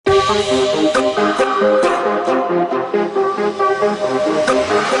What's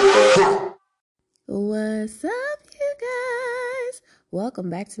up, you guys? Welcome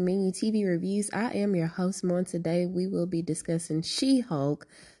back to Menu TV Reviews. I am your host, Mon. Today we will be discussing She-Hulk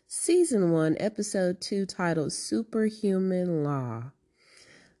Season 1, Episode 2, titled Superhuman Law.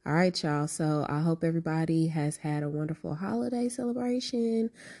 All right, y'all. So I hope everybody has had a wonderful holiday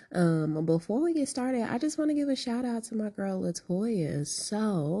celebration. Before we get started, I just want to give a shout out to my girl, Latoya.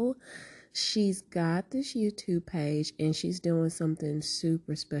 So she's got this YouTube page and she's doing something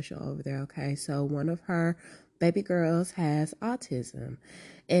super special over there. Okay. So one of her baby girls has autism.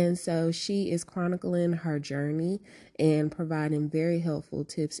 And so she is chronicling her journey and providing very helpful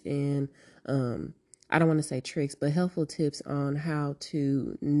tips and, I don't want to say tricks, but helpful tips on how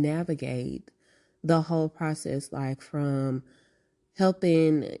to navigate the whole process, like from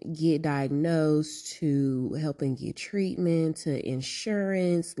helping get diagnosed to helping get treatment to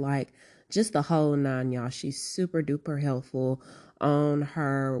insurance, like just the whole nine, y'all. She's super duper helpful on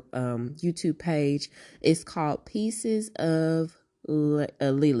her YouTube page. It's called Pieces of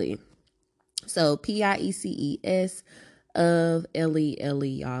Lily. So Piecees of Lele,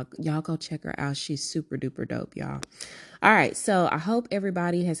 y'all go check her out. She's super duper dope, y'all. All right, so I hope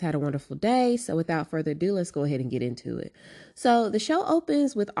everybody has had a wonderful day. So without further ado, let's go ahead and get into it. So the show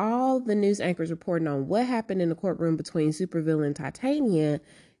opens with all the news anchors reporting on what happened in the courtroom between supervillain Titania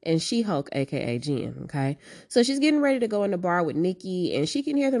and She-Hulk, aka Jen. Okay, so she's getting ready to go in the bar with Nikki, and she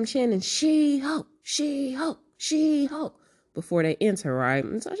can hear them chanting She-Hulk, She-Hulk, She-Hulk before they enter, right?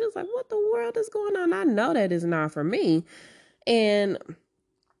 And so she's like, what the world is going on? I know that is not for me. And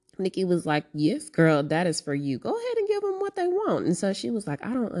Nikki was like, yes, girl, that is for you. Go ahead and give them what they want. And so she was like,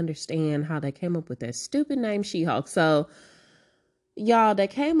 I don't understand how they came up with that stupid name She-Hulk. So, y'all, they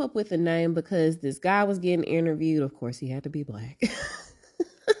came up with the name because this guy was getting interviewed. Of course, he had to be black.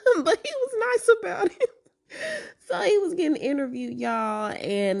 But he was nice about it. So he was getting interviewed, y'all,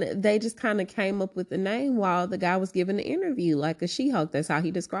 and they just kind of came up with the name while the guy was giving the interview, like a She-Hulk. That's how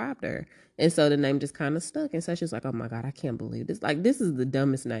he described her. And so the name just kind of stuck. And so she's like, oh my God, I can't believe this. Like, this is the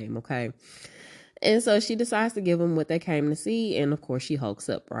dumbest name, okay? And so she decides to give them what they came to see. And of course, she hulks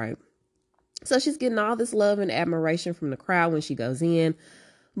up, right? So she's getting all this love and admiration from the crowd when she goes in.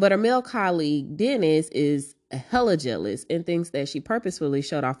 But her male colleague, Dennis, is hella jealous and thinks that she purposefully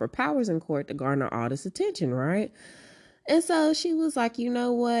showed off her powers in court to garner all this attention, right? And so she was like, you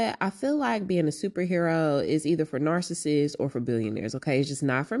know what? I feel like being a superhero is either for narcissists or for billionaires, okay? It's just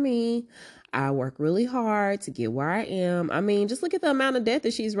not for me. I work really hard to get where I am. I mean, just look at the amount of debt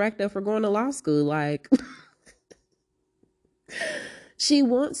that she's racked up for going to law school. Like, she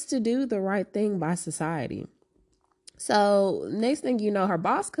wants to do the right thing by society. So next thing you know, her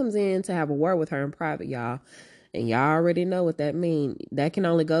boss comes in to have a word with her in private, y'all. And y'all already know what that means. That can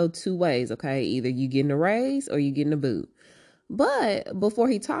only go two ways, okay? Either you getting a raise or you getting a boot. But before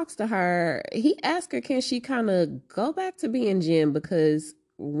he talks to her, he asks her, can she kind of go back to being Jen? Because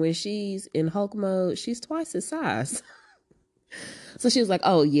when she's in Hulk mode, she's twice his size. So she was like,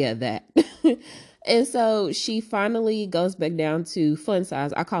 oh, yeah, that. And so she finally goes back down to fun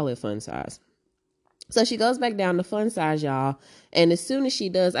size. I call it fun size. So she goes back down to fun size, y'all. And as soon as she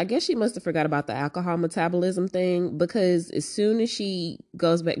does, I guess she must have forgot about the alcohol metabolism thing, because as soon as she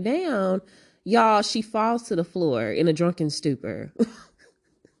goes back down, y'all, she falls to the floor in a drunken stupor.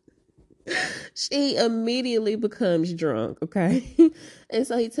 She immediately becomes drunk, okay? And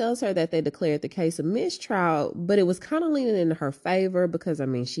so he tells her that they declared the case a mistrial, but it was kind of leaning in her favor because, I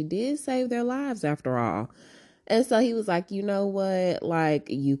mean, she did save their lives after all. And so he was like, you know what? Like,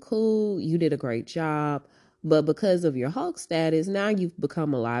 you cool. You did a great job. But because of your Hulk status, now you've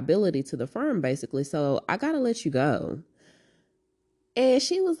become a liability to the firm, basically. So I got to let you go. And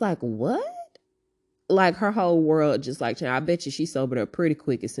she was like, what? Like, her whole world just like, I bet you she sobered up pretty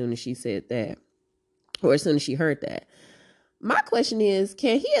quick as soon as she said that. Or as soon as she heard that. My question is,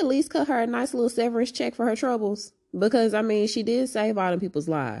 can he at least cut her a nice little severance check for her troubles? Because, I mean, she did save all them people's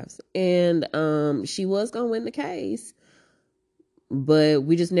lives. And she was going to win the case. But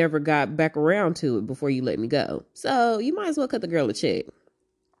we just never got back around to it before you let me go. So you might as well cut the girl a check.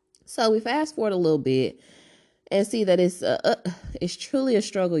 So we fast forward a little bit and see that it's truly a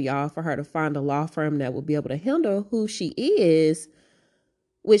struggle, y'all, for her to find a law firm that will be able to handle who she is,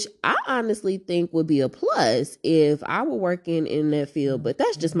 which I honestly think would be a plus if I were working in that field. But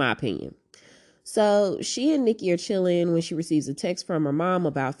that's just my opinion. So she and Nikki are chilling when she receives a text from her mom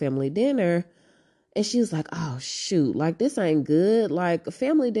about family dinner. And she was like, oh, shoot, like, this ain't good. Like,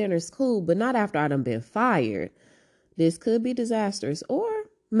 family dinner's cool, but not after I done been fired. This could be disastrous. Or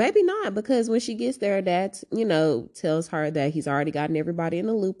Maybe not, because when she gets there, Dad, tells her that he's already gotten everybody in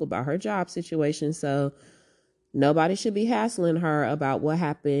the loop about her job situation. So nobody should be hassling her about what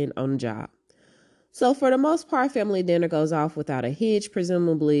happened on the job. So for the most part, family dinner goes off without a hitch,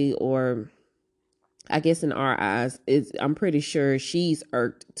 presumably, or I guess in our eyes, I'm pretty sure she's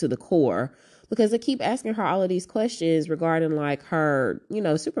irked to the core because they keep asking her all of these questions regarding like her,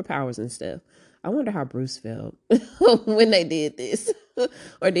 superpowers and stuff. I wonder how Bruce felt when they did this.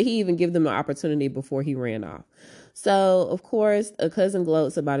 Or did he even give them an opportunity before he ran off? So, of course, a cousin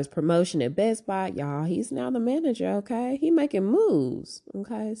gloats about his promotion at Best Buy. Y'all, he's now the manager, okay? He making moves,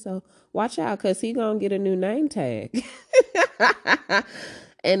 okay? So watch out, because he gonna get a new name tag.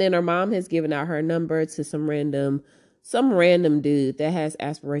 And then her mom has given out her number to some random dude that has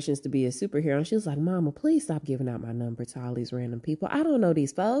aspirations to be a superhero. And she was like, Mama, please stop giving out my number to all these random people. I don't know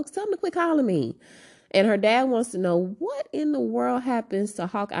these folks. Tell them to quit calling me. And her dad wants to know what in the world happens to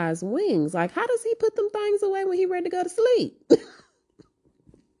Hawkeye's wings. Like, how does he put them things away when he's ready to go to sleep?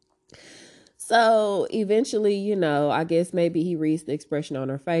 So eventually, I guess maybe he reads the expression on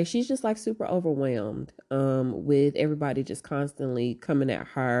her face. She's just like super overwhelmed with everybody just constantly coming at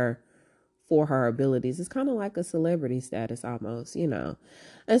her for her abilities. It's kind of like a celebrity status almost, And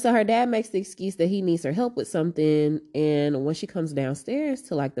so her dad makes the excuse that he needs her help with something. And when she comes downstairs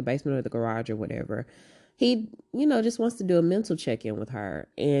to like the basement or the garage or whatever, he, just wants to do a mental check-in with her.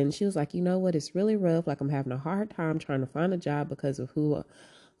 And she was like, you know what? It's really rough. Like, I'm having a hard time trying to find a job because of who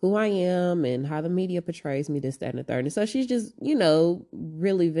I am and how the media portrays me, this, that, and the third. And so she's just,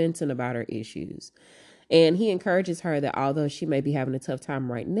 really venting about her issues. And he encourages her that although she may be having a tough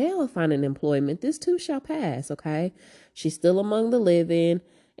time right now finding employment, this too shall pass, okay? She's still among the living,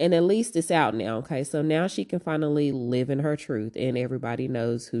 and at least it's out now, okay? So now she can finally live in her truth, and everybody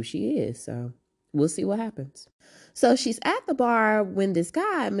knows who she is. So we'll see what happens. So she's at the bar when this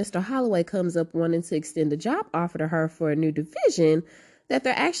guy, Mr. Holloway, comes up wanting to extend a job offer to her for a new division that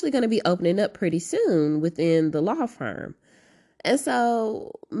they're actually going to be opening up pretty soon within the law firm. And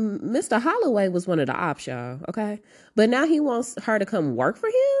so Mr. Holloway was one of the ops, y'all, okay? But now he wants her to come work for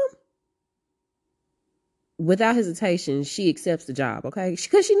him. Without hesitation, she accepts the job, okay?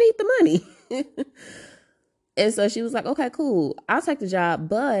 Because she needs the money. And so she was like, okay, cool. I'll take the job,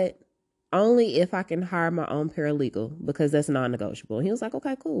 but only if I can hire my own paralegal, because that's non-negotiable. And he was like,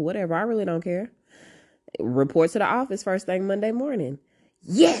 okay, cool, whatever. I really don't care. Report to the office first thing Monday morning.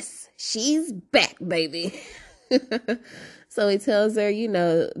 Yes, she's back, baby. So he tells her,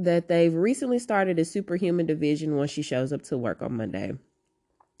 that they've recently started a superhuman division when she shows up to work on Monday.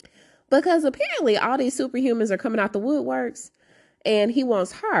 Because apparently all these superhumans are coming out the woodworks, and he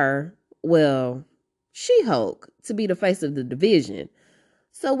wants her, She-Hulk, to be the face of the division.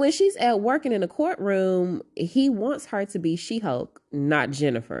 So when she's at working in the courtroom, he wants her to be She-Hulk, not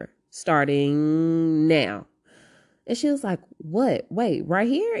Jennifer, starting now. And she was like, what? Wait, right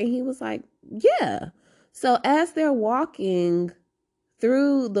here? And he was like, yeah. So as they're walking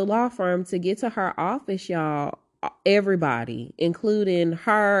through the law firm to get to her office, y'all, everybody, including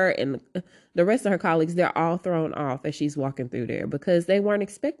her and the rest of her colleagues, they're all thrown off as she's walking through there because they weren't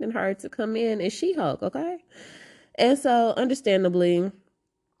expecting her to come in as She-Hulk, okay? And so understandably,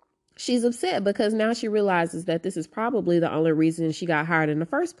 she's upset because now she realizes that this is probably the only reason she got hired in the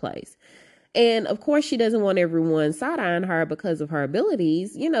first place. And of course, she doesn't want everyone side-eyeing her because of her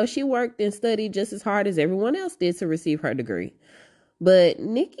abilities. She worked and studied just as hard as everyone else did to receive her degree. But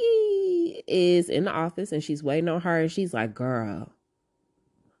Nikki is in the office and she's waiting on her. And she's like, girl,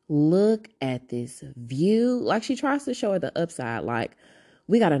 look at this view. Like, she tries to show her the upside. Like,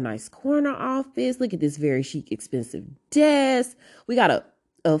 we got a nice corner office. Look at this very chic, expensive desk. We got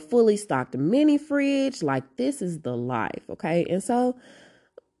a fully stocked mini fridge. Like, this is the life, okay? And so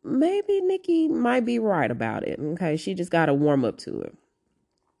maybe Nikki might be right about it, okay? She just got to warm up to it.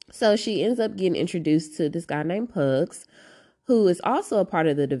 So she ends up getting introduced to this guy named Pugs, who is also a part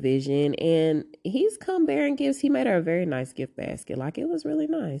of the division, and he's come bearing gifts. He made her a very nice gift basket. Like, it was really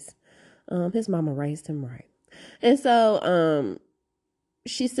nice. His mama raised him right. And so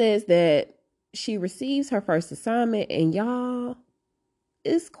she says that she receives her first assignment, and y'all,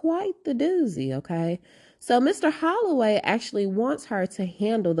 it's quite the doozy, okay? So Mr. Holloway actually wants her to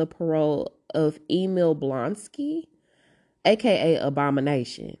handle the parole of Emil Blonsky, aka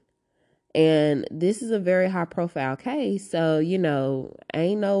Abomination. And this is a very high profile case, so,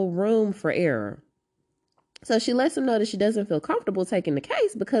 ain't no room for error. So she lets him know that she doesn't feel comfortable taking the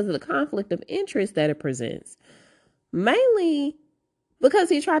case because of the conflict of interest that it presents. Mainly because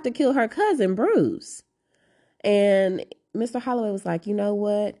he tried to kill her cousin, Bruce. And Mr. Holloway was like, you know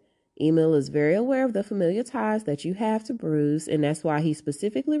what? Emil is very aware of the familiar ties that you have to Bruce, and that's why he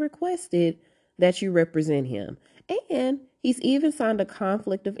specifically requested that you represent him. And he's even signed a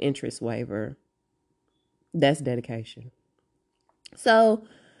conflict of interest waiver. That's dedication. So,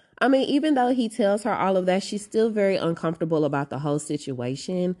 I mean, even though he tells her all of that, she's still very uncomfortable about the whole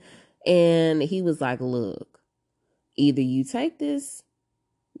situation. And he was like, look, either you take this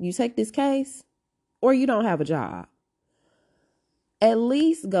case, or you don't have a job. At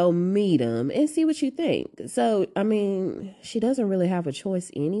least go meet him and see what you think. So, I mean, she doesn't really have a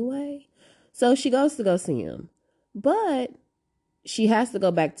choice anyway. So she goes to go see him. But she has to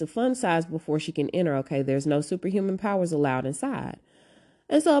go back to fun size before she can enter. Okay, there's no superhuman powers allowed inside.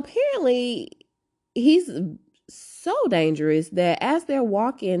 And so apparently he's so dangerous that as they're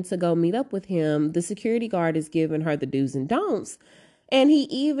walking to go meet up with him, the security guard is giving her the do's and don'ts. And he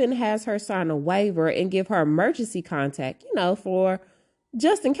even has her sign a waiver and give her emergency contact, for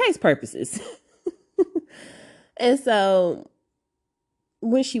just in case purposes. And so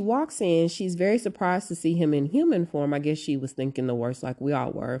when she walks in, she's very surprised to see him in human form. I guess she was thinking the worst, like we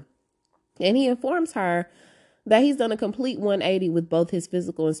all were. And he informs her that he's done a complete 180 with both his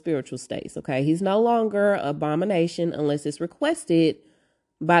physical and spiritual states. Okay, he's no longer an abomination unless it's requested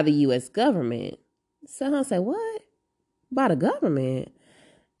by the U.S. government. So I say, what? By the government?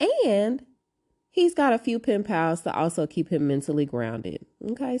 And he's got a few pen pals to also keep him mentally grounded.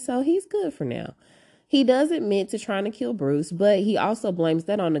 Okay, so he's good for now. He does admit to trying to kill Bruce, but he also blames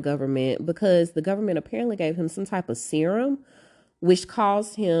that on the government because the government apparently gave him some type of serum, which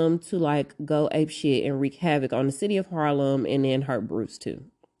caused him to go apeshit and wreak havoc on the city of Harlem and then hurt Bruce too.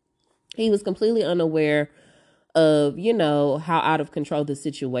 He was completely unaware of, how out of control the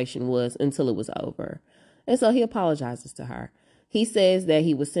situation was until it was over. And so he apologizes to her. He says that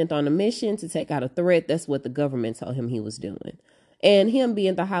he was sent on a mission to take out a threat. That's what the government told him he was doing. And him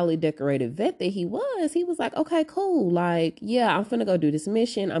being the highly decorated vet that he was like, okay, cool. Yeah, I'm finna go do this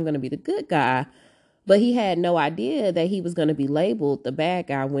mission. I'm going to be the good guy. But he had no idea that he was going to be labeled the bad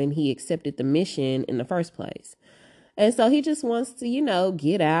guy when he accepted the mission in the first place. And so he just wants to,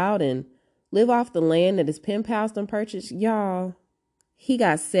 get out and live off the land that his pen pals done purchased. Y'all, he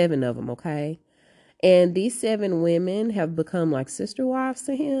got 7 of them, okay? And these 7 women have become like sister wives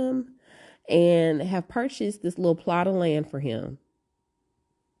to him and have purchased this little plot of land for him.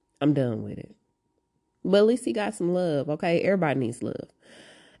 I'm done with it. But at least he got some love, okay? Everybody needs love.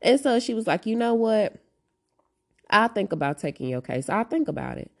 And so she was like, you know what? I'll think about taking your case. I'll think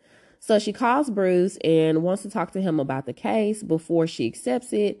about it. So she calls Bruce and wants to talk to him about the case before she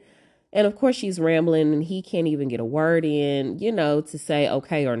accepts it. And of course she's rambling and he can't even get a word in, to say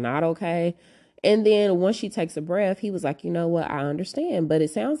okay or not okay. And then once she takes a breath, he was like, you know what? I understand, but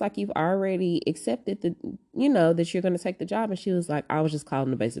it sounds like you've already accepted that you're going to take the job. And she was like, I was just calling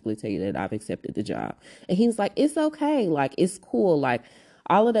to basically tell you that I've accepted the job. And he was like, it's okay. It's cool.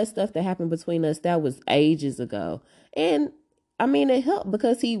 All of that stuff that happened between us, that was ages ago. And I mean, it helped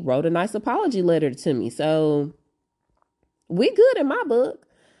because he wrote a nice apology letter to me. So we good in my book.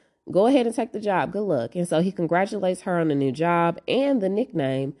 Go ahead and take the job. Good luck. And so he congratulates her on the new job and the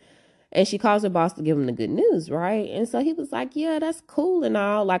nickname. And she calls her boss to give him the good news, right? And so he was like, yeah, that's cool and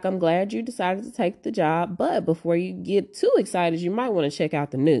all. I'm glad you decided to take the job. But before you get too excited, you might want to check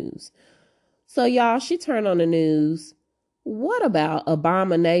out the news. So, y'all, she turned on the news. What about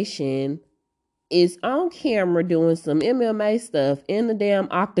Abomination is on camera doing some MMA stuff in the damn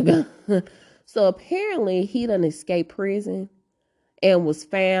octagon? So apparently he done escaped prison and was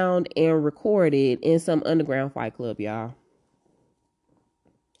found and recorded in some underground fight club, y'all.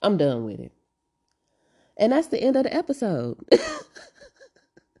 I'm done with it. And that's the end of the episode.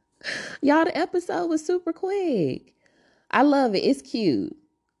 Y'all, the episode was super quick. I love it. It's cute.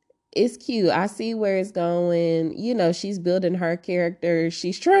 It's cute. I see where it's going. She's building her character.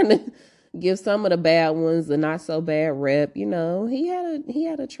 She's trying to give some of the bad ones the not so bad rep. He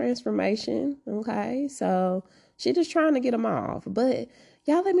had a transformation. Okay. So she just trying to get him off. But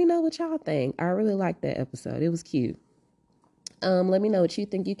y'all let me know what y'all think. I really liked that episode. It was cute. Let me know what you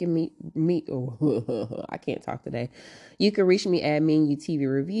think. You can meet oh, I can't talk today. You can reach me at Menu TV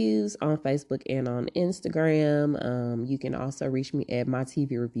Reviews on Facebook and on Instagram. You can also reach me at My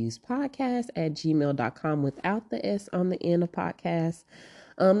TV Reviews Podcast at gmail.com without the S on the end of podcast.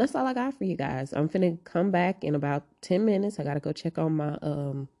 That's all I got for you guys. I'm finna come back in about 10 minutes. I gotta go check on my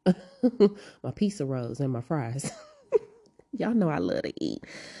my pizza rolls and my fries. Y'all know I love to eat.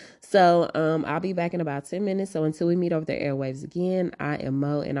 So I'll be back in about 10 minutes. So until we meet over the airwaves again, I am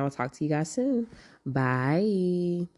Mo, and I'll talk to you guys soon. Bye.